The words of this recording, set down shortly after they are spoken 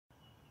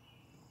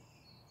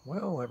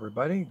Well,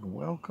 everybody,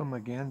 welcome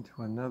again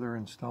to another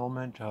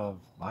installment of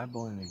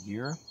Bible in a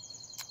Year.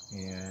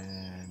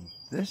 And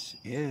this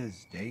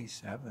is day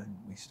 7.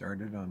 We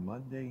started on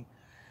Monday,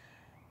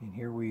 and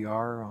here we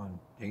are on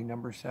day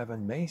number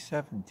 7, May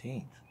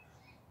 17th.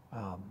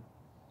 Um,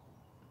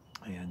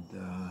 and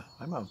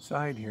I'm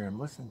outside here.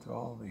 I'm listening to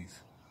all these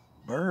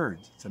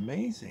birds. It's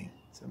amazing.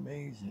 It's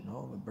amazing.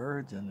 All the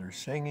birds, and they're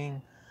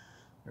singing.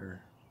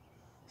 They're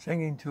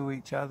singing to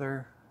each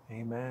other.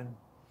 Amen.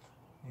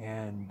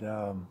 And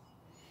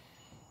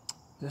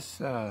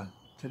this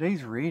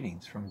today's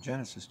readings from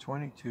Genesis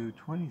 22,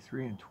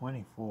 23, and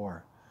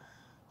 24.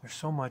 There's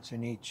so much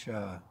in each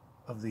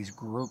of these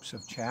groups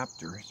of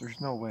chapters. There's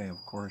no way, of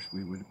course,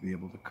 we would be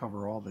able to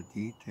cover all the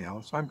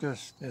details. So I'm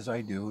just, as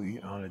I do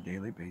on a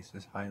daily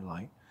basis,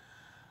 highlight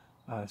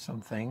some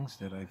things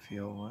that I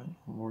feel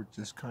the Lord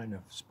just kind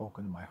of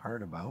spoken to my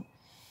heart about.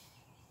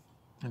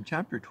 And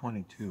chapter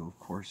 22, of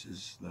course,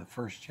 is the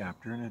first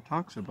chapter, and it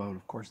talks about,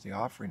 of course, the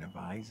offering of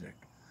Isaac.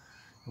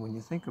 And when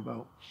you think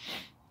about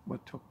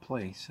what took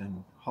place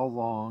and how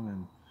long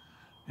and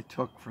it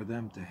took for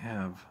them to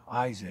have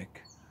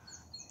Isaac,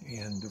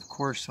 and of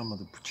course some of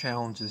the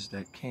challenges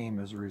that came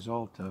as a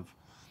result of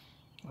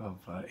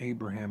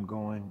Abraham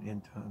going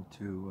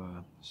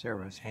into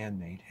Sarah's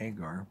handmaid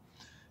Hagar,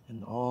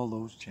 and all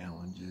those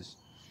challenges.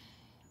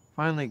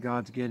 Finally,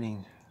 God's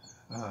getting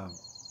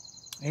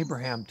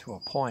Abraham to a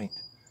point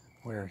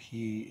where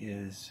he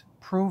is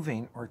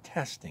proving or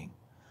testing.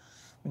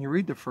 When you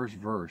read the first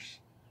verse,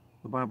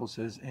 the Bible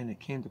says, "And it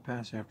came to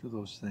pass after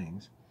those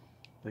things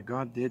that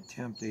God did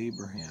tempt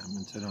Abraham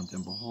and said unto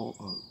him, Behold,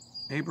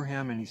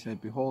 Abraham, and he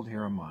said, Behold,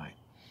 here am I."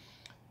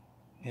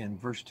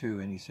 And verse 2,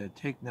 "And he said,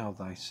 Take now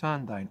thy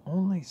son, thine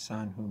only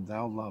son, whom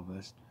thou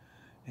lovest,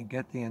 and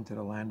get thee into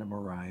the land of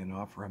Moriah, and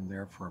offer him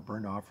there for a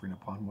burnt offering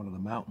upon one of the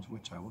mountains,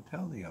 which I will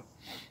tell thee of."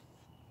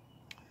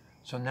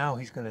 So now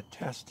he's going to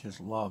test his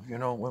love. You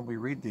know, when we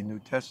read the New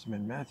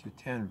Testament, Matthew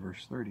 10,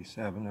 verse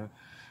 37,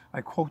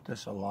 I quote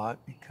this a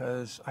lot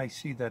because I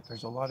see that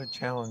there's a lot of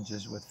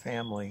challenges with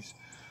families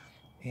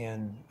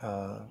and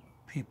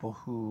people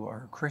who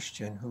are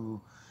Christian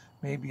who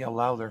maybe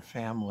allow their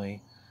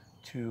family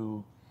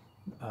to,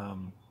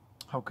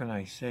 how can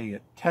I say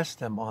it, test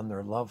them on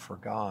their love for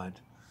God.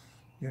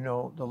 You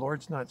know, the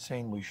Lord's not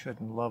saying we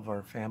shouldn't love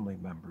our family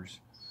members,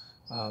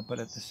 but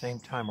at the same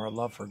time, our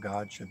love for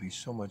God should be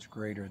so much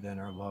greater than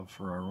our love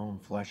for our own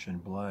flesh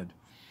and blood.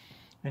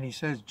 And he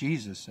says,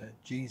 Jesus said,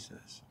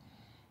 Jesus,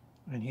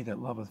 "And he that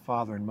loveth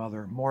father and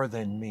mother more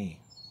than me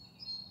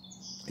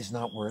is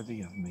not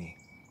worthy of me.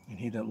 And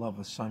he that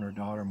loveth son or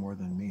daughter more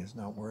than me is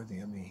not worthy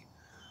of me."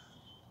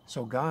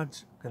 So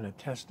God's going to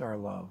test our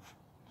love,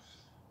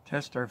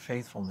 test our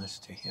faithfulness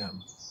to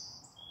him.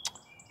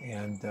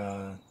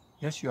 And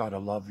yes, you ought to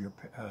love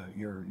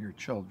your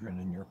children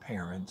and your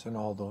parents and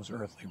all those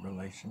earthly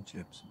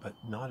relationships, but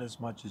not as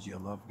much as you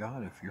love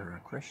God if you're a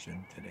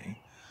Christian today.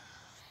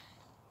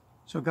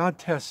 So God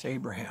tests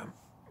Abraham.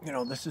 You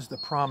know, this is the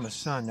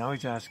promised son. Now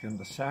he's asking him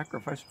to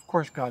sacrifice. Of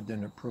course, God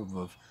didn't approve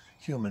of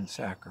human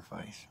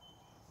sacrifice,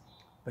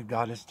 but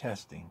God is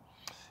testing.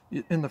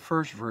 In the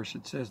first verse,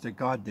 it says that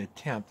God did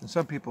tempt. And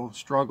some people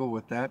struggle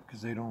with that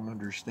because they don't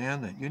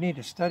understand that. You need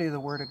to study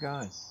the Word of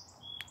God.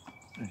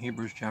 In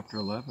Hebrews chapter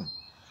 11,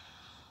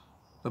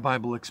 the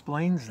Bible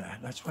explains that.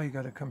 That's why you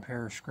got to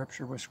compare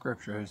Scripture with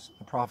Scripture. As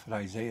the prophet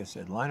Isaiah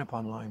said, line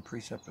upon line,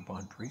 precept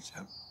upon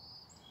precept.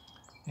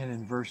 And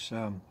in verse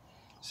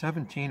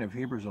 17 of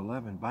Hebrews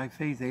 11, "By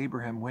faith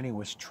Abraham, when he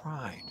was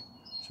tried."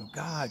 So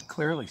God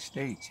clearly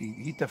states,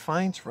 he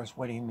defines for us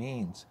what he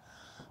means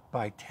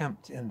by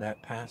tempt in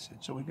that passage.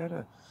 So we got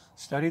to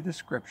study the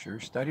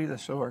Scriptures, study to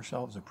show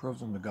ourselves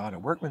approved unto God, a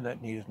workman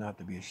that needeth not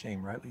to be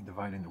ashamed, rightly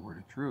dividing the word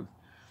of truth.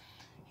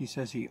 He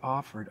says he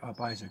offered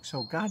up Isaac.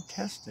 So God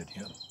tested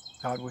him.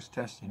 God was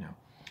testing him.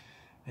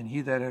 "And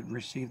he that had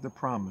received the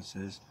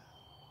promises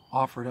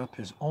offered up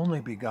his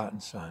only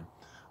begotten son."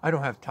 I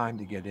don't have time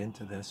to get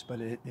into this, but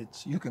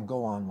it's you can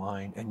go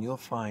online and you'll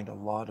find a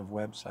lot of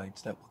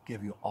websites that will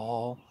give you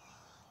all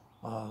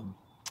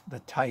the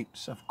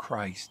types of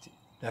Christ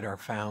that are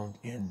found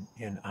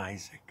in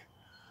Isaac.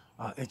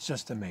 It's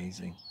just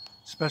amazing,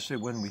 especially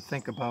when we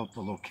think about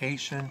the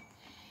location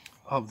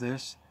of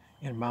this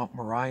in Mount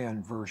Moriah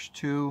in verse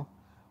 2,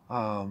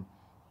 and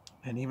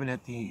even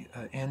at the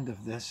end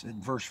of this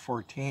in verse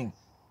 14,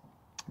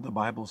 the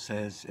Bible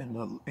says,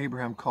 "And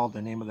Abraham called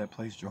the name of that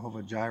place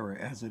Jehovah Jireh,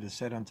 as it is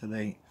said unto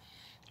thee,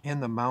 in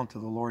the mount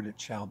of the Lord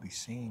it shall be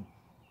seen."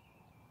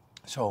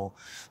 So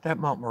that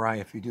Mount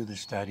Moriah, if you do the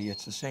study,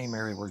 it's the same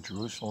area where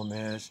Jerusalem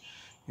is.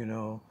 You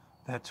know,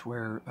 that's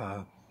where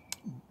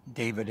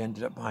David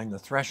ended up behind the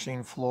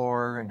threshing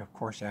floor. And of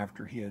course,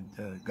 after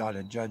God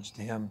had judged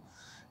him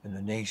and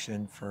the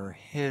nation for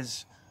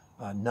his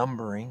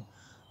numbering,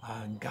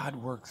 and God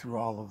worked through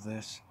all of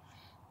this.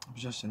 It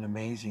was just an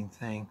amazing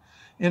thing.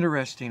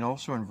 Interesting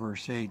also in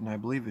verse 8, and I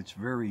believe it's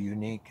very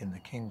unique in the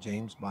King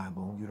James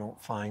Bible. You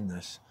don't find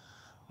this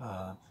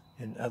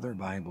in other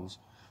Bibles.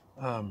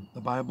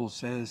 The Bible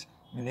says,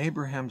 "And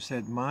Abraham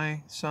said,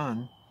 My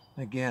son,"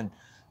 again,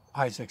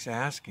 Isaac's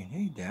asking,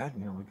 hey, Dad,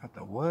 you know, we got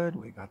the wood,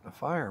 we got the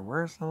fire,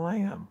 where's the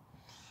lamb?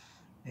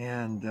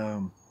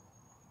 And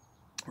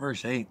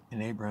verse 8,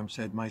 and Abraham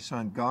said, my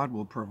son, God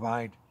will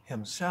provide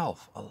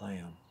himself a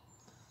lamb.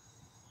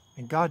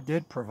 And God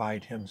did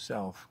provide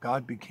himself.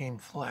 God became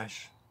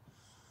flesh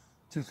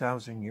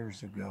 2,000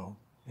 years ago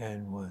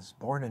and was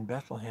born in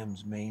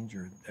Bethlehem's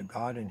manger.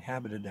 God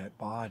inhabited that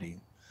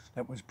body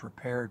that was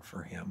prepared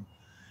for him.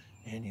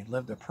 And he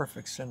lived a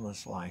perfect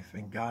sinless life,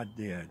 and God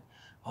did,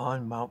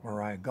 on Mount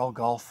Moriah,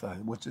 Golgotha,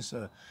 which is,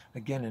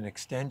 again, an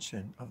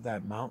extension of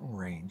that mountain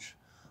range,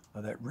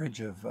 that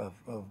ridge of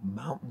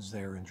mountains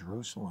there in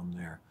Jerusalem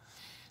there.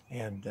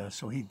 And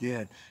so he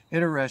did.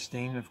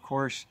 Interesting, of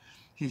course,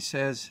 he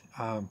says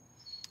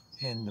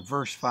in the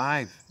verse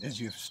 5,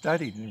 as you've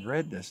studied and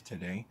read this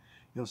today,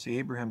 you'll see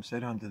Abraham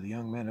said unto the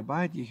young men,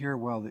 abide ye here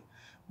while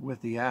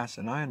with the ass,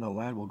 and I and the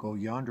lad will go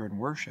yonder and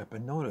worship.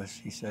 And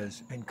notice, he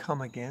says, and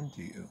come again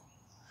to you.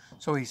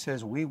 So he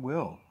says, we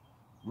will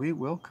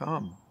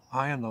come,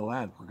 I and the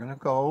lad. We're going to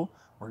go,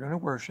 we're going to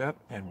worship,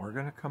 and we're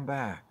going to come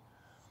back.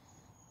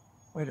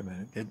 Wait a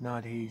minute, did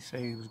not he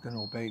say he was going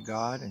to obey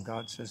God, and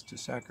God says to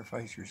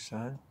sacrifice your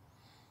son?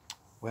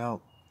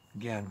 Well,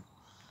 again,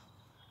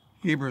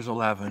 Hebrews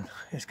 11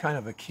 is kind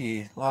of a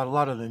key. A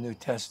lot of the New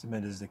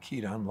Testament is the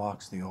key to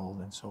unlocks the Old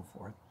and so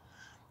forth.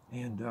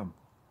 And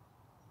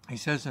he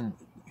says in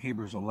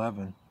Hebrews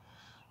 11,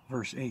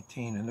 verse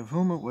 18, and of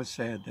whom it was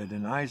said that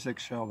in Isaac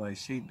shall thy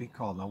seed be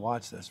called. Now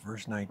watch this,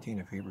 verse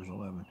 19 of Hebrews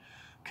 11.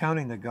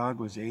 Counting that God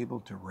was able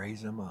to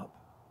raise him up,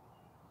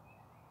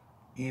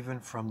 even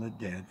from the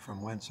dead,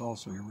 from whence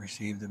also he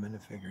received him in a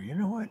figure. You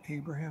know what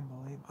Abraham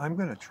believed? I'm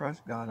going to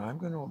trust God. I'm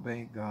going to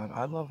obey God.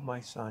 I love my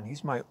son.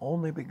 He's my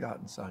only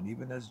begotten son,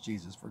 even as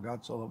Jesus. For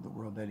God so loved the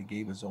world that he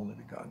gave his only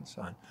begotten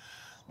son,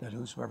 that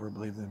whosoever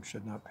believed in him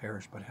should not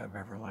perish but have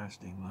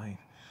everlasting life.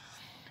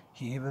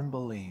 He even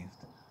believed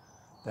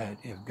that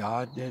if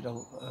God did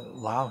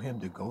allow him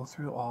to go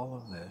through all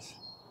of this,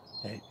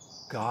 that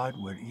God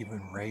would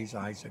even raise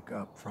Isaac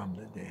up from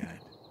the dead.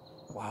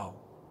 Wow,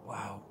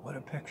 wow, what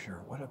a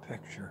picture, what a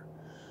picture.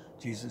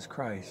 Jesus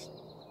Christ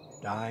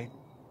died,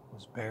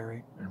 was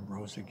buried, and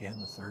rose again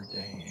the third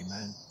day.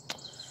 Amen.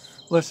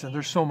 Listen,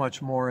 there's so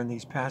much more in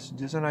these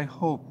passages, and I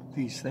hope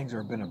these things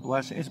have been a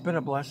blessing. It's been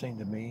a blessing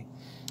to me.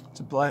 It's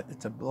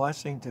a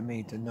blessing to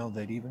me to know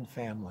that even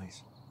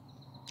families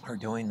are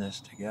doing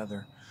this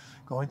together,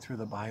 going through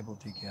the Bible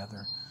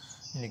together.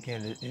 And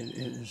again, it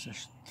is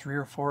 3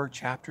 or 4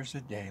 chapters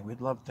a day.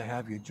 We'd love to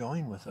have you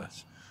join with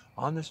us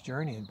on this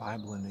journey in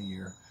Bible in a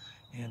Year.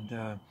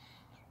 And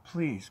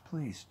please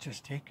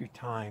just take your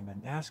time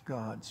and ask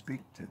God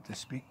to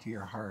speak to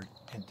your heart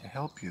and to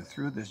help you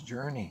through this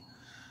journey.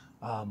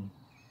 And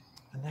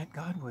that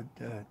God would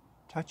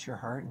touch your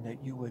heart, and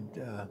that you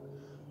would,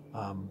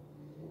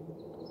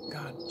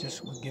 God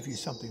just would give you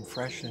something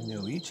fresh and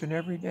new each and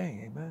every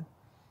day. Amen.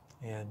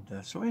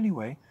 And so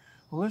anyway,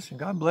 well, listen,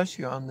 God bless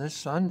you on this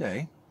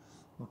Sunday.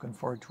 Looking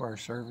forward to our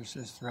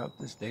services throughout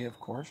this day, of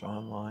course,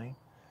 online.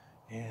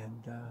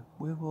 And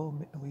we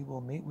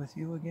will meet with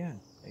you again.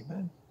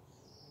 Amen.